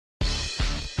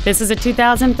This is a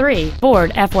 2003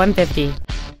 Ford F-150.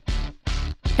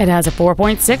 It has a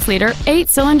 4.6-liter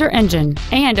 8-cylinder engine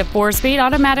and a 4-speed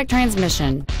automatic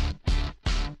transmission.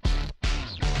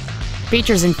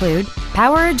 Features include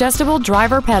power adjustable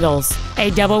driver pedals,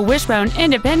 a double wishbone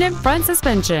independent front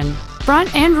suspension,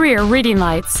 front and rear reading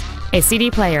lights, a CD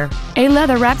player, a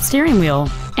leather-wrapped steering wheel,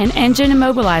 an engine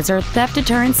immobilizer theft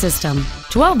deterrent system,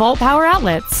 12-volt power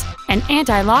outlets, an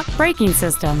anti-lock braking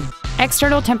system,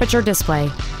 external temperature display,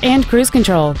 and cruise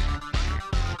control.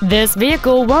 This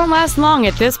vehicle won't last long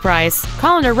at this price.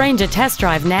 Call and arrange a test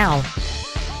drive now.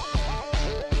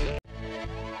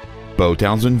 Beau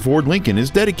Townsend Ford Lincoln is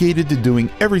dedicated to doing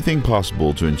everything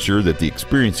possible to ensure that the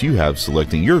experience you have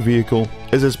selecting your vehicle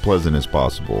is as pleasant as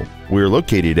possible. We are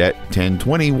located at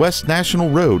 1020 West National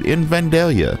Road in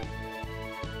Vandalia.